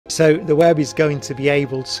So the Webb is going to be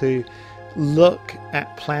able to look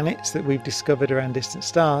at planets that we've discovered around distant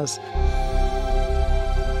stars.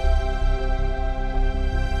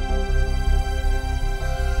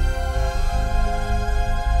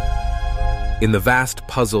 In the vast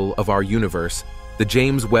puzzle of our universe, the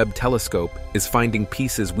James Webb Telescope is finding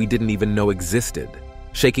pieces we didn't even know existed,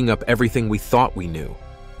 shaking up everything we thought we knew.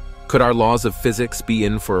 Could our laws of physics be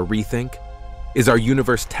in for a rethink? Is our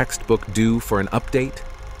universe textbook due for an update?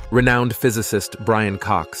 Renowned physicist Brian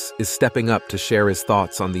Cox is stepping up to share his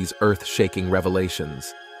thoughts on these earth-shaking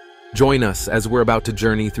revelations. Join us as we're about to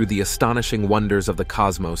journey through the astonishing wonders of the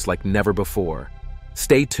cosmos like never before.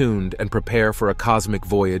 Stay tuned and prepare for a cosmic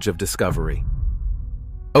voyage of discovery.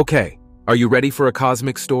 Okay, are you ready for a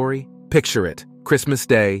cosmic story? Picture it, Christmas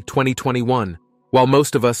Day, 2021. While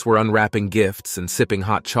most of us were unwrapping gifts and sipping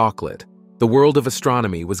hot chocolate, the world of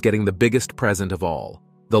astronomy was getting the biggest present of all,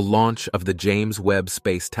 the launch of the James Webb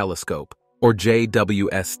Space Telescope, or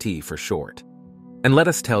JWST for short. And let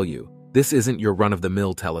us tell you, this isn't your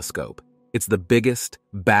run-of-the-mill telescope. It's the biggest,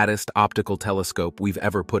 baddest optical telescope we've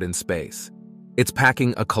ever put in space. It's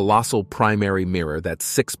packing a colossal primary mirror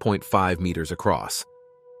that's 6.5 meters across.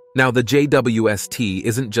 Now, the JWST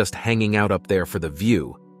isn't just hanging out up there for the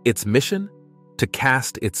view. Its mission? To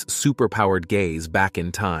cast its superpowered gaze back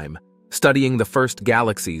in time, studying the first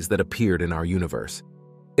galaxies that appeared in our universe.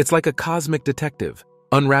 It's like a cosmic detective,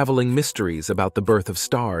 unraveling mysteries about the birth of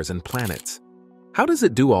stars and planets. How does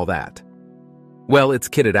it do all that? Well, it's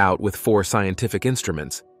kitted out with 4 scientific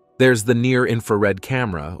instruments. There's the near-infrared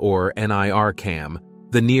camera, or NIR-CAM,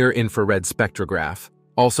 the near-infrared spectrograph,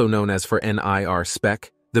 also known as for NIR-SPEC,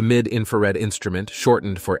 the mid-infrared instrument,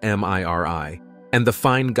 shortened for MIRI, and the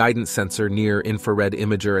fine guidance sensor near-infrared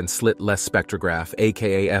imager and slit-less spectrograph,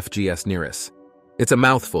 aka FGS-NIRIS. It's a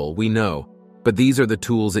mouthful, we know, but these are the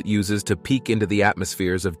tools it uses to peek into the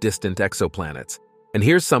atmospheres of distant exoplanets. And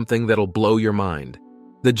here's something that'll blow your mind.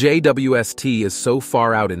 The JWST is so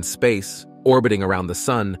far out in space, orbiting around the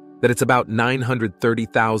Sun, that it's about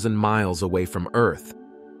 930,000 miles away from Earth.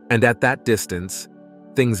 And at that distance,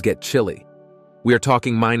 things get chilly. We are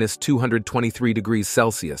talking minus 223 degrees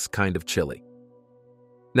Celsius kind of chilly.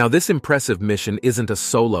 Now, this impressive mission isn't a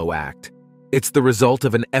solo act. It's the result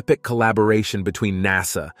of an epic collaboration between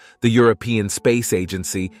NASA, the European Space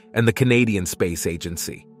Agency, and the Canadian Space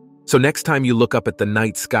Agency. So next time you look up at the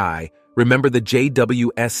night sky, remember the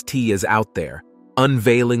JWST is out there,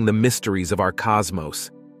 unveiling the mysteries of our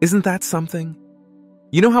cosmos. Isn't that something?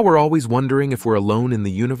 You know how we're always wondering if we're alone in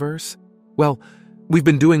the universe? Well, we've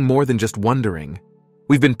been doing more than just wondering.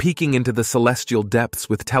 We've been peeking into the celestial depths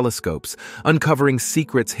with telescopes, uncovering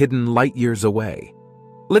secrets hidden light years away.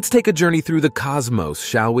 Let's take a journey through the cosmos,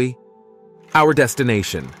 shall we? Our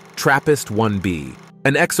destination, TRAPPIST-1b,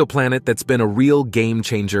 an exoplanet that's been a real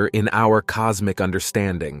game-changer in our cosmic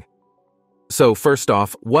understanding. So first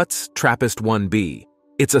off, what's TRAPPIST-1b?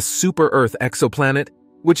 It's a super-Earth exoplanet,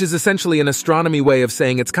 which is essentially an astronomy way of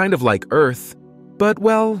saying it's kind of like Earth, but,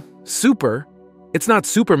 well, super. It's not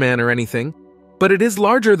Superman or anything, but it is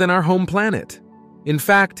larger than our home planet. In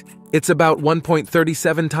fact, it's about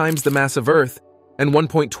 1.37 times the mass of Earth and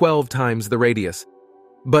 1.12 times the radius.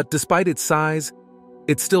 But despite its size,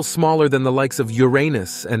 it's still smaller than the likes of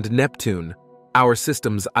Uranus and Neptune, our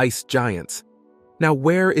system's ice giants. Now,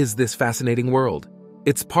 where is this fascinating world?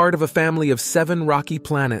 It's part of a family of 7 rocky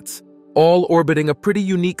planets, all orbiting a pretty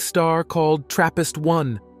unique star called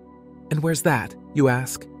TRAPPIST-1. And where's that, you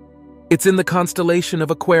ask? It's in the constellation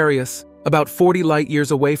of Aquarius, about 40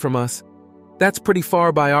 light-years away from us. That's pretty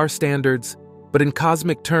far by our standards, but in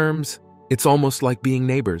cosmic terms, it's almost like being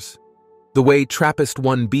neighbors. The way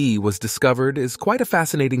TRAPPIST-1b was discovered is quite a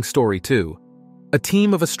fascinating story, too. A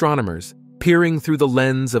team of astronomers, peering through the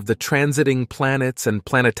lens of the Transiting Planets and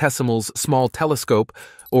Planetesimals Small Telescope,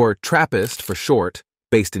 or TRAPPIST for short,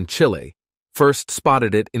 based in Chile, first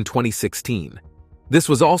spotted it in 2016. This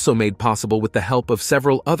was also made possible with the help of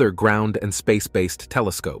several other ground and space-based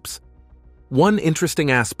telescopes. One interesting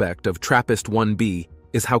aspect of TRAPPIST-1b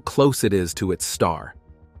is how close it is to its star.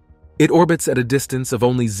 It orbits at a distance of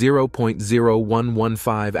only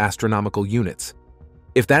 0.0115 astronomical units.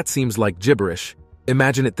 If that seems like gibberish,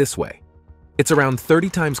 imagine it this way. It's around 30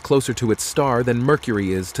 times closer to its star than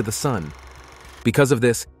Mercury is to the Sun. Because of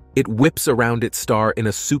this, it whips around its star in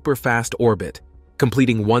a super-fast orbit,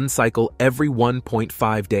 completing one cycle every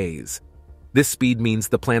 1.5 days. This speed means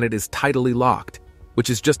the planet is tidally locked, which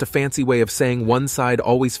is just a fancy way of saying one side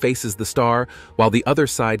always faces the star, while the other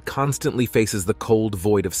side constantly faces the cold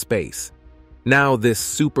void of space. Now, this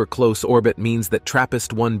super-close orbit means that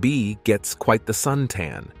TRAPPIST-1b gets quite the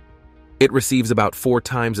suntan. It receives about 4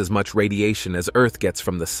 times as much radiation as Earth gets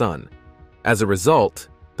from the sun. As a result,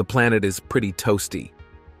 the planet is pretty toasty.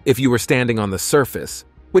 If you were standing on the surface,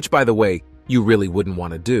 which by the way, you really wouldn't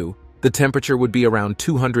want to do, the temperature would be around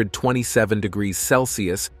 227 degrees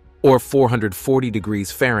Celsius or 440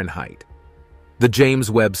 degrees Fahrenheit. The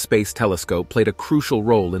James Webb Space Telescope played a crucial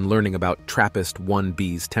role in learning about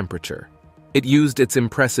TRAPPIST-1b's temperature. It used its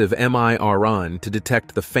impressive MIRON to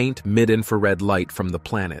detect the faint mid-infrared light from the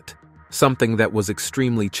planet, something that was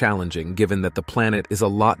extremely challenging given that the planet is a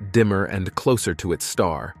lot dimmer and closer to its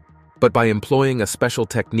star. But by employing a special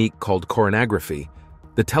technique called coronagraphy,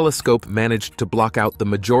 the telescope managed to block out the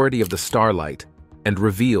majority of the starlight and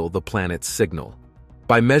reveal the planet's signal.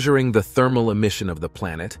 By measuring the thermal emission of the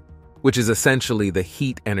planet, which is essentially the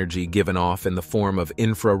heat energy given off in the form of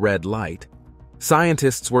infrared light,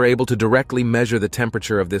 scientists were able to directly measure the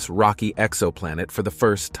temperature of this rocky exoplanet for the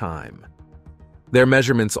first time. Their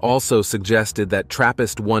measurements also suggested that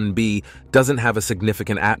TRAPPIST-1b doesn't have a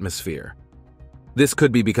significant atmosphere. This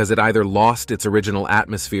could be because it either lost its original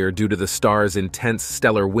atmosphere due to the star's intense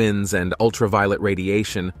stellar winds and ultraviolet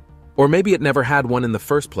radiation, or maybe it never had one in the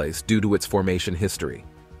first place due to its formation history.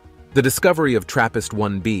 The discovery of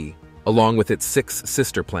TRAPPIST-1b, along with its 6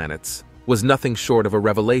 sister planets, was nothing short of a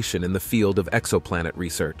revelation in the field of exoplanet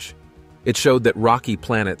research. It showed that rocky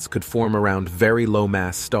planets could form around very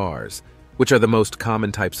low-mass stars, which are the most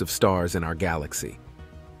common types of stars in our galaxy.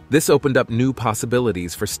 This opened up new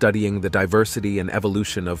possibilities for studying the diversity and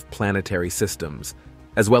evolution of planetary systems,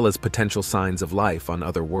 as well as potential signs of life on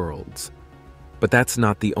other worlds. But that's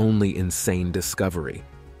not the only insane discovery.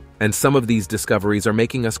 And some of these discoveries are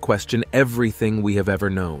making us question everything we have ever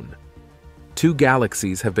known. 2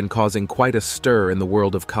 galaxies have been causing quite a stir in the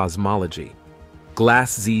world of cosmology.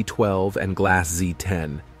 Glass Z12 and Glass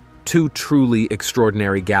Z10, 2 truly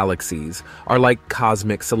extraordinary galaxies, are like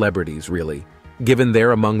cosmic celebrities, really, given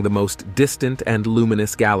they're among the most distant and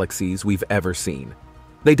luminous galaxies we've ever seen.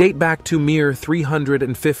 They date back to mere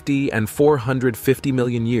 350 and 450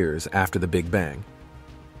 million years after the Big Bang.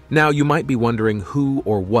 Now, you might be wondering who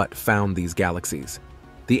or what found these galaxies.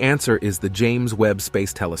 The answer is the James Webb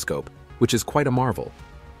Space Telescope, which is quite a marvel.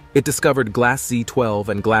 It discovered Glass Z12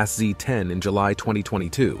 and Glass Z10 in July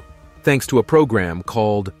 2022, thanks to a program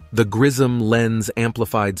called the GRISM Lens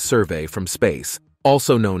Amplified Survey from Space,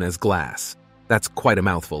 also known as GLASS. That's quite a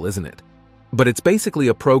mouthful, isn't it? But it's basically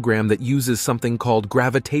a program that uses something called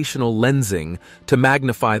gravitational lensing to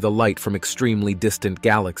magnify the light from extremely distant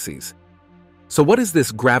galaxies. So what is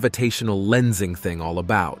this gravitational lensing thing all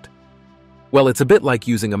about? Well, it's a bit like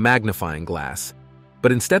using a magnifying glass,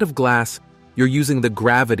 but instead of glass, you're using the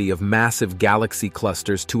gravity of massive galaxy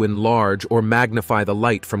clusters to enlarge or magnify the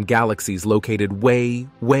light from galaxies located way,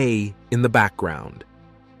 way in the background.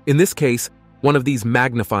 In this case, one of these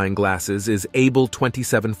magnifying glasses is Able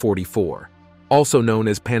 2744, also known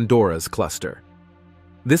as Pandora's cluster.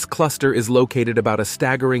 This cluster is located about a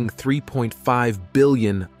staggering 3.5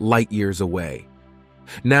 billion light-years away.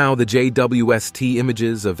 Now, the JWST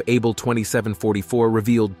images of Able 2744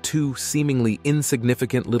 revealed 2 seemingly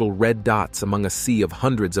insignificant little red dots among a sea of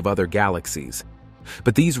hundreds of other galaxies.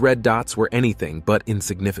 But these red dots were anything but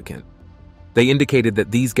insignificant. They indicated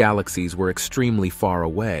that these galaxies were extremely far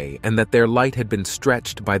away and that their light had been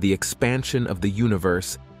stretched by the expansion of the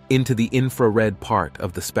universe into the infrared part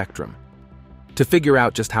of the spectrum. To figure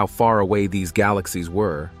out just how far away these galaxies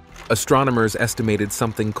were, astronomers estimated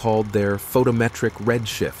something called their photometric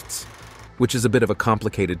redshifts, which is a bit of a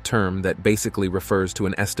complicated term that basically refers to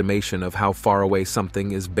an estimation of how far away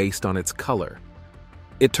something is based on its color.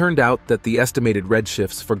 It turned out that the estimated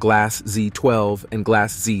redshifts for Glass Z12 and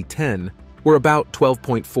Glass Z10 were about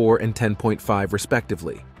 12.4 and 10.5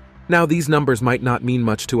 respectively. Now, these numbers might not mean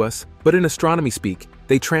much to us, but in astronomy speak,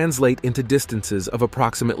 they translate into distances of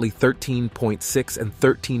approximately 13.6 and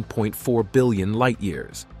 13.4 billion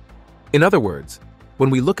light-years. In other words, when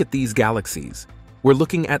we look at these galaxies, we're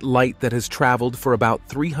looking at light that has traveled for about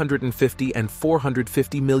 350 and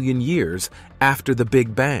 450 million years after the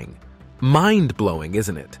Big Bang. Mind-blowing,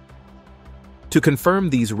 isn't it? To confirm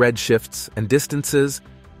these redshifts and distances,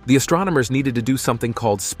 the astronomers needed to do something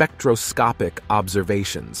called spectroscopic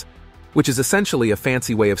observations, which is essentially a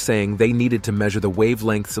fancy way of saying they needed to measure the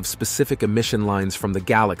wavelengths of specific emission lines from the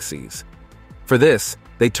galaxies. For this,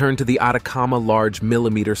 they turned to the Atacama Large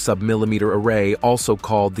Millimeter-Submillimeter Array, also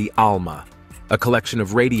called the ALMA, a collection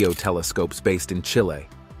of radio telescopes based in Chile.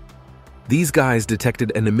 These guys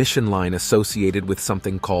detected an emission line associated with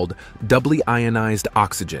something called doubly ionized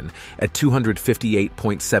oxygen at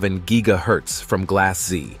 258.7 gigahertz from Glass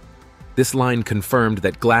Z. This line confirmed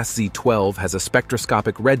that Glass Z12 has a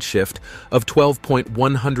spectroscopic redshift of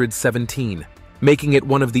 12.117, making it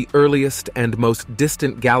one of the earliest and most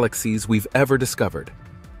distant galaxies we've ever discovered.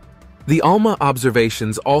 The ALMA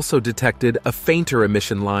observations also detected a fainter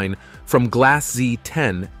emission line from Glass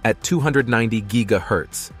Z10 at 290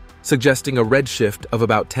 GHz, suggesting a redshift of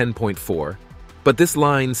about 10.4, but this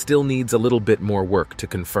line still needs a little bit more work to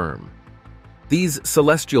confirm. These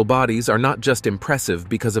celestial bodies are not just impressive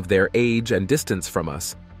because of their age and distance from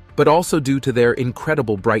us, but also due to their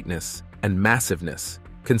incredible brightness and massiveness,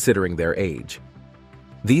 considering their age.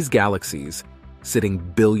 These galaxies, sitting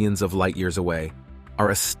billions of light-years away, are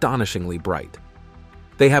astonishingly bright.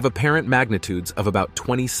 They have apparent magnitudes of about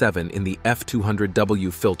 27 in the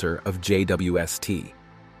F200W filter of JWST.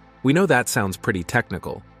 We know that sounds pretty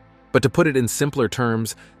technical, but to put it in simpler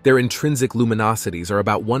terms, their intrinsic luminosities are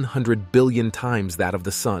about 100 billion times that of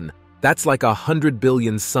the Sun. That's like 100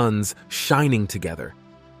 billion suns shining together.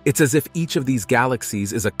 It's as if each of these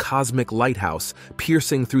galaxies is a cosmic lighthouse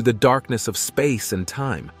piercing through the darkness of space and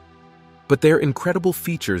time. But their incredible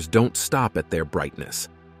features don't stop at their brightness.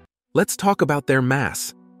 Let's talk about their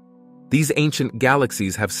mass. These ancient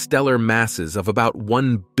galaxies have stellar masses of about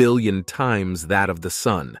 1 billion times that of the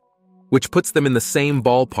Sun, which puts them in the same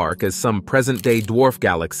ballpark as some present-day dwarf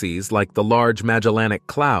galaxies like the Large Magellanic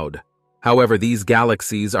Cloud. However, these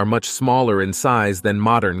galaxies are much smaller in size than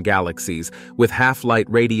modern galaxies, with half-light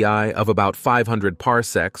radii of about 500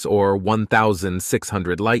 parsecs or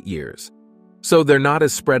 1,600 light-years. So they're not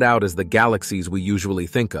as spread out as the galaxies we usually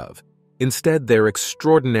think of. Instead, they're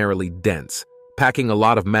extraordinarily dense, packing a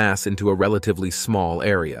lot of mass into a relatively small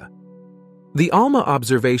area. The ALMA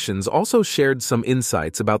observations also shared some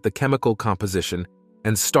insights about the chemical composition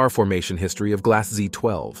and star formation history of Glass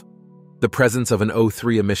Z12. The presence of an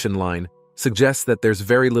O3 emission line suggests that there's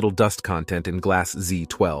very little dust content in Glass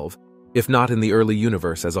Z12, if not in the early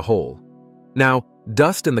universe as a whole. Now,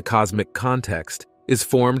 dust in the cosmic context is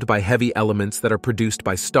formed by heavy elements that are produced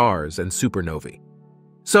by stars and supernovae.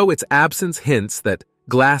 So its absence hints that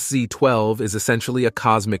Glass Z12 is essentially a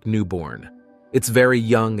cosmic newborn. It's very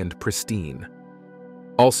young and pristine.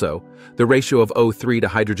 Also, the ratio of O3 to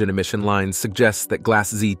hydrogen emission lines suggests that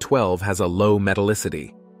Glass Z12 has a low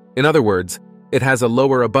metallicity. In other words, it has a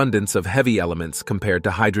lower abundance of heavy elements compared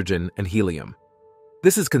to hydrogen and helium.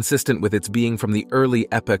 This is consistent with its being from the early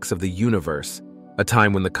epochs of the universe, a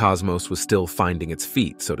time when the cosmos was still finding its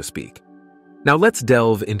feet, so to speak. Now let's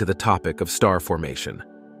delve into the topic of star formation.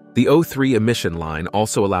 The O3 emission line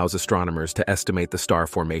also allows astronomers to estimate the star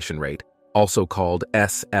formation rate, also called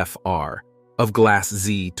SFR, of Glass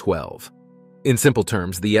Z12. In simple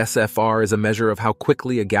terms, the SFR is a measure of how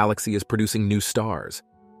quickly a galaxy is producing new stars.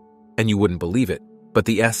 And you wouldn't believe it, but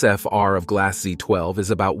the SFR of Glass Z12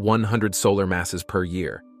 is about 100 solar masses per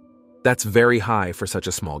year. That's very high for such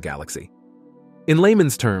a small galaxy. In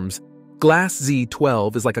layman's terms, Glass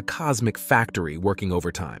Z12 is like a cosmic factory working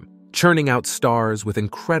overtime, churning out stars with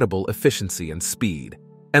incredible efficiency and speed,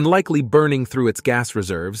 and likely burning through its gas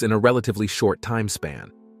reserves in a relatively short time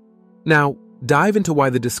span. Now, dive into why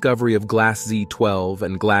the discovery of Glass Z12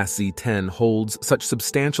 and Glass Z10 holds such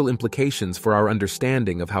substantial implications for our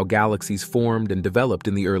understanding of how galaxies formed and developed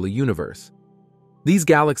in the early universe. These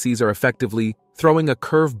galaxies are effectively throwing a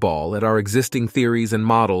curveball at our existing theories and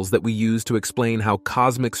models that we use to explain how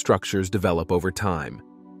cosmic structures develop over time.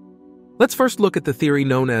 Let's first look at the theory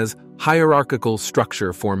known as hierarchical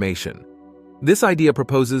structure formation. This idea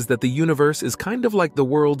proposes that the universe is kind of like the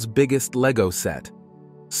world's biggest Lego set.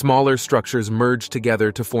 Smaller structures merge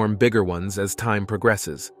together to form bigger ones as time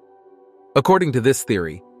progresses. According to this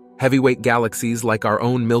theory, heavyweight galaxies like our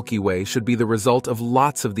own Milky Way should be the result of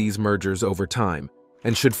lots of these mergers over time,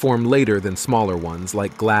 and should form later than smaller ones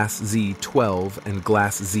like Glass Z12 and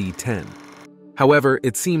Glass Z10. However,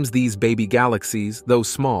 it seems these baby galaxies, though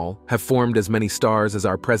small, have formed as many stars as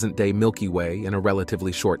our present-day Milky Way in a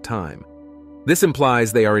relatively short time. This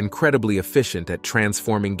implies they are incredibly efficient at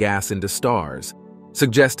transforming gas into stars,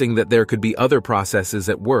 suggesting that there could be other processes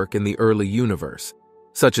at work in the early universe,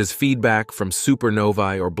 such as feedback from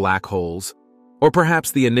supernovae or black holes, or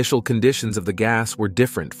perhaps the initial conditions of the gas were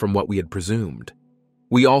different from what we had presumed.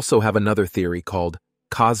 We also have another theory called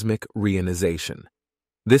cosmic reionization.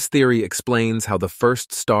 This theory explains how the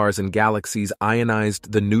first stars and galaxies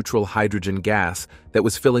ionized the neutral hydrogen gas that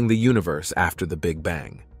was filling the universe after the Big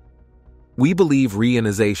Bang. We believe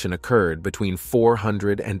reionization occurred between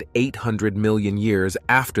 400 and 800 million years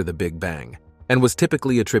after the Big Bang, and was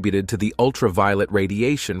typically attributed to the ultraviolet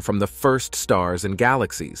radiation from the first stars and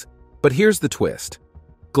galaxies. But here's the twist.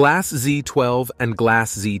 Glass Z12 and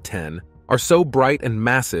Glass Z10 are so bright and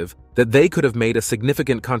massive that they could have made a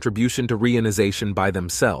significant contribution to reionization by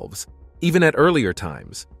themselves, even at earlier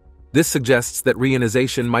times. This suggests that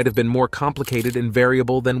reionization might have been more complicated and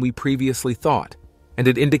variable than we previously thought, and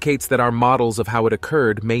it indicates that our models of how it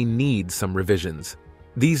occurred may need some revisions.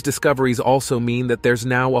 These discoveries also mean that there's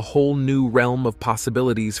now a whole new realm of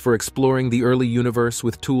possibilities for exploring the early universe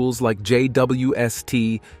with tools like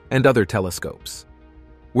JWST and other telescopes.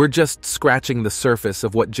 We're just scratching the surface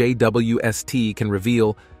of what JWST can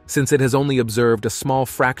reveal, since it has only observed a small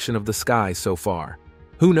fraction of the sky so far.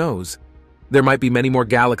 Who knows? There might be many more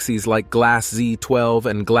galaxies like Glass Z12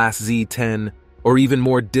 and Glass Z10, or even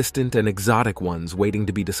more distant and exotic ones waiting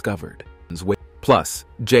to be discovered. Plus,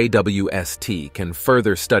 JWST can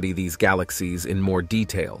further study these galaxies in more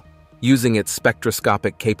detail, using its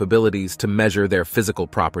spectroscopic capabilities to measure their physical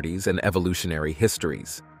properties and evolutionary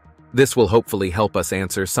histories. This will hopefully help us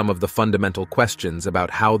answer some of the fundamental questions about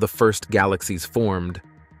how the first galaxies formed,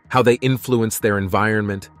 how they influenced their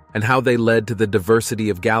environment, and how they led to the diversity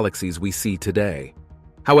of galaxies we see today.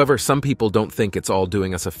 However, some people don't think it's all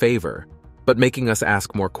doing us a favor, but making us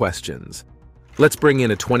ask more questions. Let's bring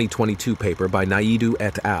in a 2022 paper by Naidu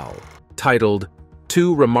et al., titled,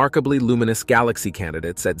 "Two Remarkably Luminous Galaxy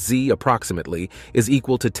Candidates at Z approximately is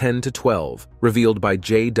equal to 10 to 12, revealed by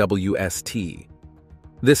JWST."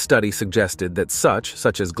 This study suggested that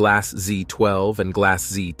such as Glass Z12 and Glass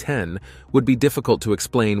Z10, would be difficult to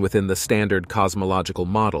explain within the standard cosmological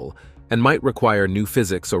model and might require new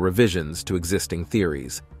physics or revisions to existing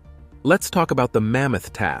theories. Let's talk about the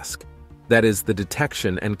mammoth task, that is, the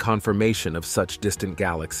detection and confirmation of such distant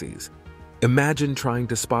galaxies. Imagine trying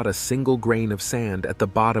to spot a single grain of sand at the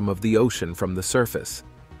bottom of the ocean from the surface.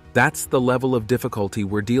 That's the level of difficulty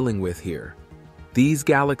we're dealing with here. These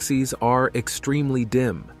galaxies are extremely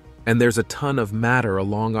dim, and there's a ton of matter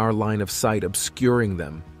along our line of sight obscuring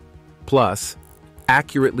them. Plus,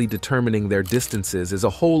 accurately determining their distances is a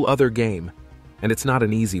whole other game, and it's not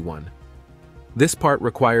an easy one. This part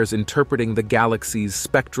requires interpreting the galaxy's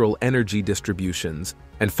spectral energy distributions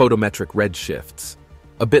and photometric redshifts,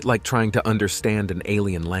 a bit like trying to understand an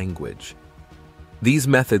alien language. These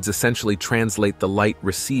methods essentially translate the light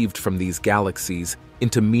received from these galaxies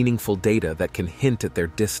into meaningful data that can hint at their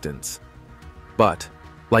distance. But,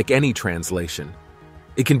 like any translation,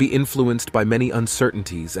 it can be influenced by many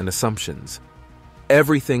uncertainties and assumptions.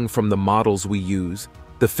 Everything from the models we use,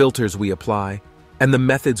 the filters we apply, and the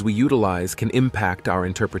methods we utilize can impact our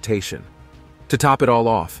interpretation. To top it all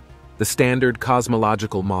off, the standard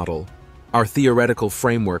cosmological model, our theoretical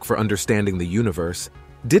framework for understanding the universe,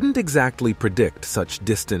 didn't exactly predict such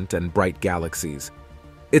distant and bright galaxies.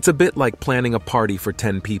 It's a bit like planning a party for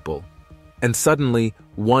 10 people, and suddenly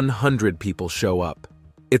 100 people show up.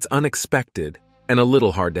 It's unexpected and a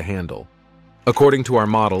little hard to handle. According to our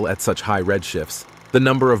model at such high redshifts, the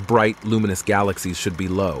number of bright, luminous galaxies should be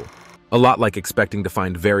low, a lot like expecting to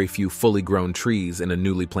find very few fully grown trees in a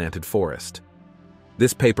newly planted forest.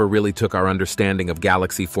 This paper really took our understanding of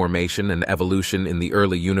galaxy formation and evolution in the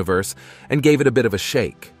early universe and gave it a bit of a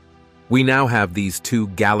shake. We now have these two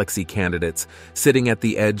galaxy candidates sitting at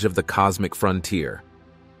the edge of the cosmic frontier,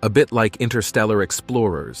 a bit like interstellar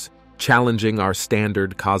explorers, challenging our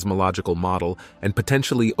standard cosmological model and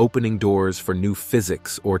potentially opening doors for new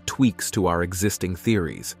physics or tweaks to our existing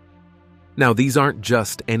theories. Now, these aren't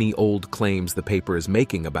just any old claims the paper is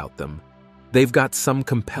making about them. They've got some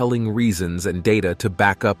compelling reasons and data to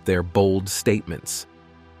back up their bold statements.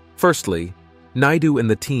 Firstly, Naidu and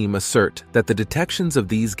the team assert that the detections of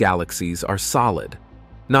these galaxies are solid,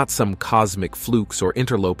 not some cosmic flukes or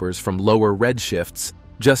interlopers from lower redshifts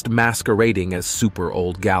just masquerading as super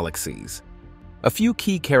old galaxies. A few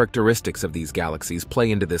key characteristics of these galaxies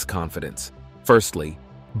play into this confidence. Firstly,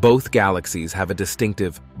 both galaxies have a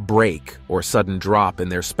distinctive break or sudden drop in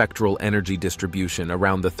their spectral energy distribution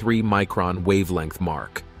around the 3-micron wavelength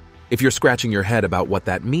mark. If you're scratching your head about what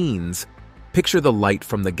that means, picture the light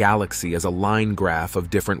from the galaxy as a line graph of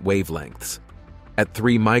different wavelengths. At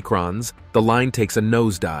 3 microns, the line takes a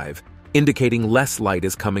nosedive, indicating less light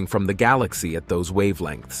is coming from the galaxy at those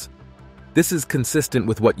wavelengths. This is consistent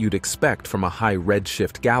with what you'd expect from a high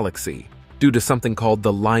redshift galaxy, due to something called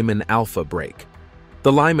the Lyman alpha break.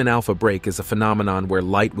 The Lyman alpha break is a phenomenon where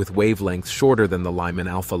light with wavelengths shorter than the Lyman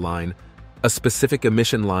alpha line, a specific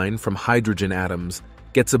emission line from hydrogen atoms,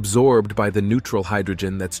 gets absorbed by the neutral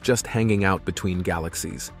hydrogen that's just hanging out between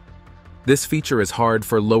galaxies. This feature is hard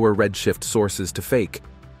for lower redshift sources to fake,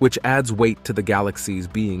 which adds weight to the galaxies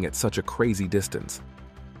being at such a crazy distance.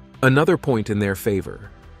 Another point in their favor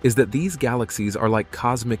is that these galaxies are like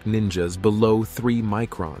cosmic ninjas below 3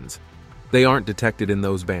 microns. They aren't detected in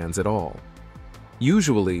those bands at all.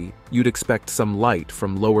 Usually, you'd expect some light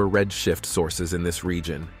from lower redshift sources in this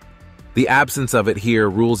region. The absence of it here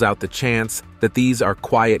rules out the chance that these are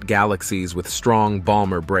quiet galaxies with strong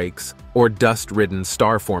Balmer breaks or dust-ridden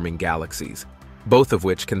star-forming galaxies, both of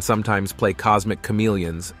which can sometimes play cosmic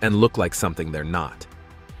chameleons and look like something they're not.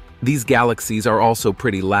 These galaxies are also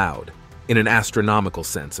pretty loud, in an astronomical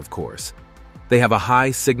sense, of course. They have a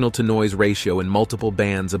high signal-to-noise ratio in multiple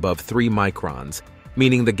bands above 3 microns,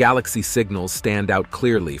 meaning the galaxy signals stand out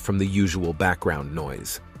clearly from the usual background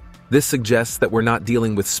noise. This suggests that we're not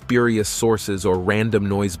dealing with spurious sources or random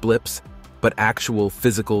noise blips, but actual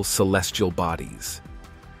physical celestial bodies.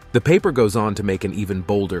 The paper goes on to make an even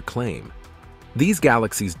bolder claim. These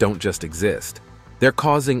galaxies don't just exist. They're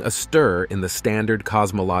causing a stir in the standard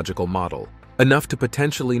cosmological model, enough to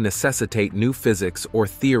potentially necessitate new physics or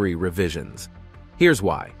theory revisions. Here's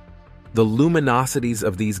why. The luminosities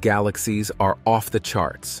of these galaxies are off the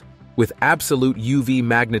charts, with absolute UV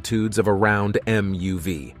magnitudes of around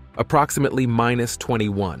MUV, approximately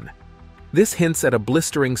 -21. This hints at a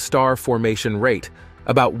blistering star formation rate,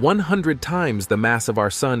 about 100 times the mass of our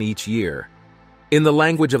Sun each year. In the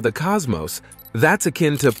language of the cosmos, that's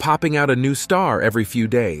akin to popping out a new star every few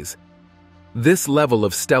days. This level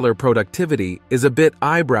of stellar productivity is a bit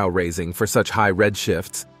eyebrow-raising for such high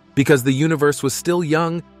redshifts, because the universe was still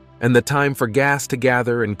young and the time for gas to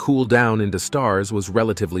gather and cool down into stars was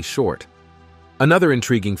relatively short. Another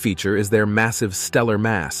intriguing feature is their massive stellar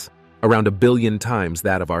mass, around 1 billion times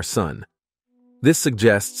that of our Sun. This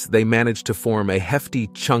suggests they managed to form a hefty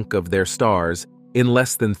chunk of their stars in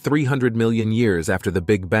less than 300 million years after the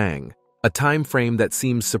Big Bang, a time frame that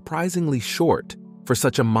seems surprisingly short for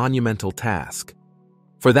such a monumental task.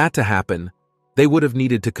 For that to happen, they would have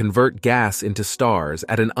needed to convert gas into stars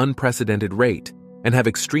at an unprecedented rate and have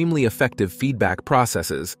extremely effective feedback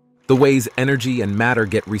processes, the ways energy and matter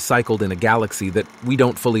get recycled in a galaxy that we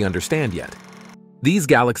don't fully understand yet. These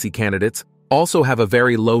galaxy candidates also have a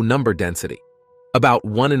very low number density, about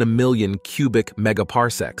 1 in a million cubic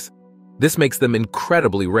megaparsecs. This makes them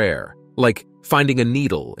incredibly rare, like finding a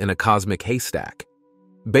needle in a cosmic haystack.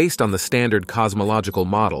 Based on the standard cosmological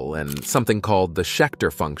model and something called the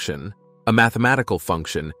Schechter function, a mathematical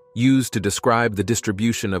function used to describe the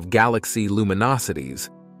distribution of galaxy luminosities,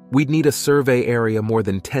 we'd need a survey area more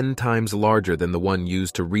than 10 times larger than the one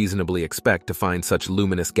used to reasonably expect to find such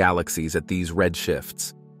luminous galaxies at these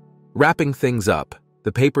redshifts. Wrapping things up,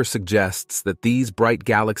 the paper suggests that these bright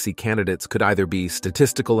galaxy candidates could either be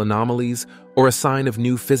statistical anomalies or a sign of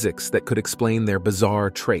new physics that could explain their bizarre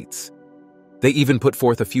traits. They even put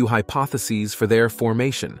forth a few hypotheses for their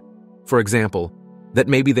formation. For example, that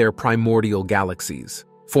maybe they're primordial galaxies,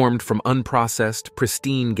 formed from unprocessed,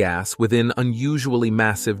 pristine gas within unusually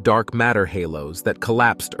massive dark matter halos that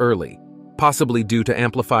collapsed early, possibly due to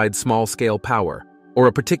amplified small-scale power, or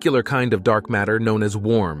a particular kind of dark matter known as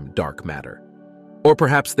warm dark matter. Or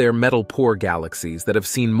perhaps they're metal-poor galaxies that have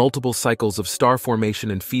seen multiple cycles of star formation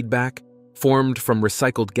and feedback, formed from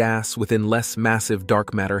recycled gas within less massive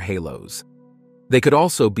dark matter halos. They could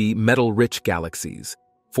also be metal-rich galaxies,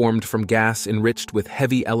 formed from gas enriched with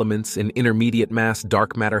heavy elements in intermediate mass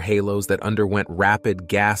dark matter halos that underwent rapid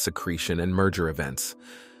gas accretion and merger events.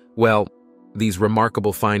 Well, these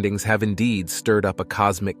remarkable findings have indeed stirred up a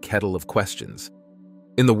cosmic kettle of questions.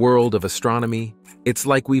 In the world of astronomy, it's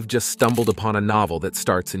like we've just stumbled upon a novel that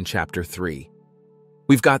starts in Chapter 3.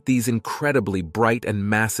 We've got these incredibly bright and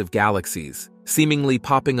massive galaxies, seemingly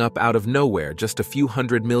popping up out of nowhere just a few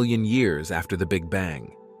 100 million years after the Big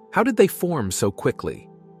Bang. How did they form so quickly?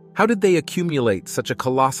 How did they accumulate such a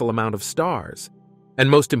colossal amount of stars?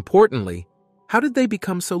 And most importantly, how did they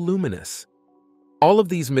become so luminous? All of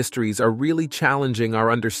these mysteries are really challenging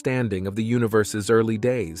our understanding of the universe's early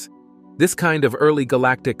days. This kind of early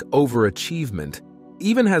galactic overachievement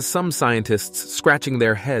even has some scientists scratching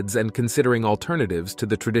their heads and considering alternatives to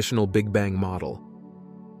the traditional Big Bang model.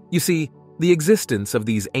 You see, the existence of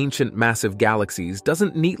these ancient massive galaxies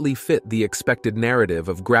doesn't neatly fit the expected narrative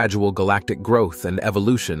of gradual galactic growth and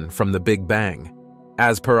evolution from the Big Bang.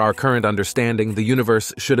 As per our current understanding, the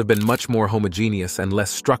universe should have been much more homogeneous and less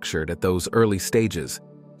structured at those early stages.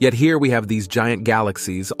 Yet here we have these giant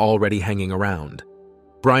galaxies already hanging around.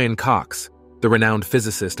 Brian Cox, the renowned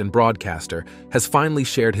physicist and broadcaster, has finally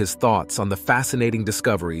shared his thoughts on the fascinating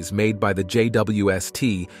discoveries made by the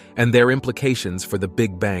JWST and their implications for the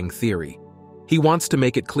Big Bang theory. He wants to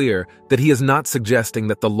make it clear that he is not suggesting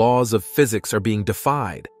that the laws of physics are being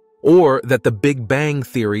defied, or that the Big Bang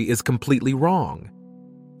theory is completely wrong.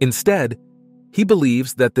 Instead, he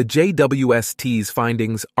believes that the JWST's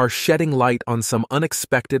findings are shedding light on some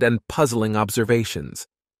unexpected and puzzling observations.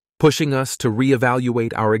 pushing us to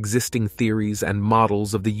reevaluate our existing theories and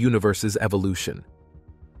models of the universe's evolution.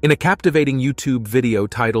 In a captivating YouTube video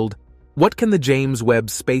titled, "What Can the James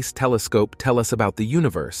Webb Space Telescope Tell Us About the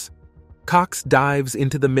Universe?" Cox dives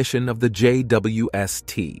into the mission of the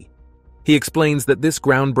JWST. He explains that this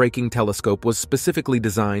groundbreaking telescope was specifically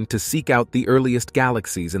designed to seek out the earliest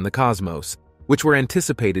galaxies in the cosmos, which were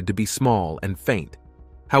anticipated to be small and faint.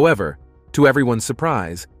 However, to everyone's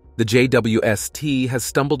surprise, the JWST has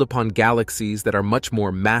stumbled upon galaxies that are much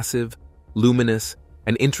more massive, luminous,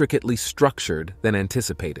 and intricately structured than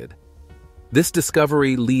anticipated. This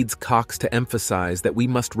discovery leads Cox to emphasize that we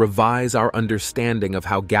must revise our understanding of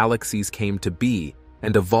how galaxies came to be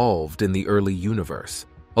and evolved in the early universe,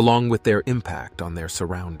 along with their impact on their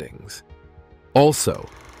surroundings. Also,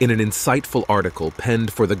 in an insightful article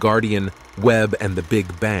penned for The Guardian, Webb and the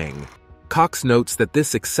Big Bang, Cox notes that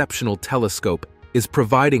this exceptional telescope is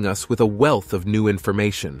providing us with a wealth of new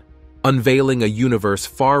information, unveiling a universe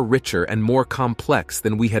far richer and more complex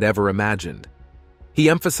than we had ever imagined. He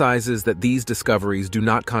emphasizes that these discoveries do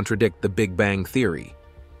not contradict the Big Bang theory.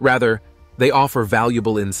 Rather, they offer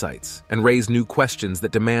valuable insights and raise new questions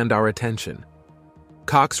that demand our attention.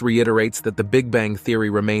 Cox reiterates that the Big Bang theory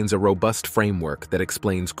remains a robust framework that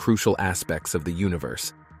explains crucial aspects of the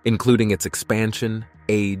universe, including its expansion,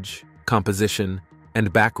 age, composition,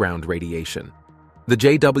 and background radiation. The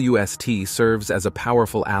JWST serves as a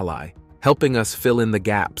powerful ally, helping us fill in the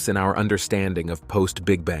gaps in our understanding of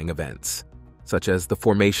post-Big Bang events, such as the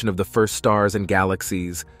formation of the first stars and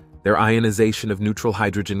galaxies, their ionization of neutral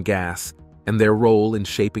hydrogen gas, and their role in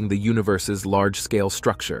shaping the universe's large-scale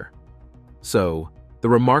structure. So, the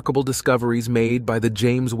remarkable discoveries made by the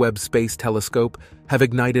James Webb Space Telescope have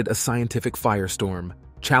ignited a scientific firestorm,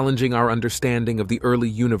 challenging our understanding of the early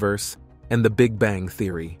universe and the Big Bang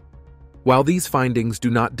theory. While these findings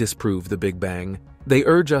do not disprove the Big Bang, they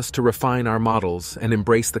urge us to refine our models and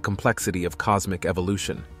embrace the complexity of cosmic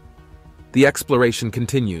evolution. The exploration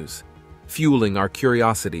continues, fueling our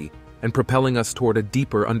curiosity and propelling us toward a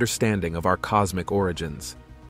deeper understanding of our cosmic origins.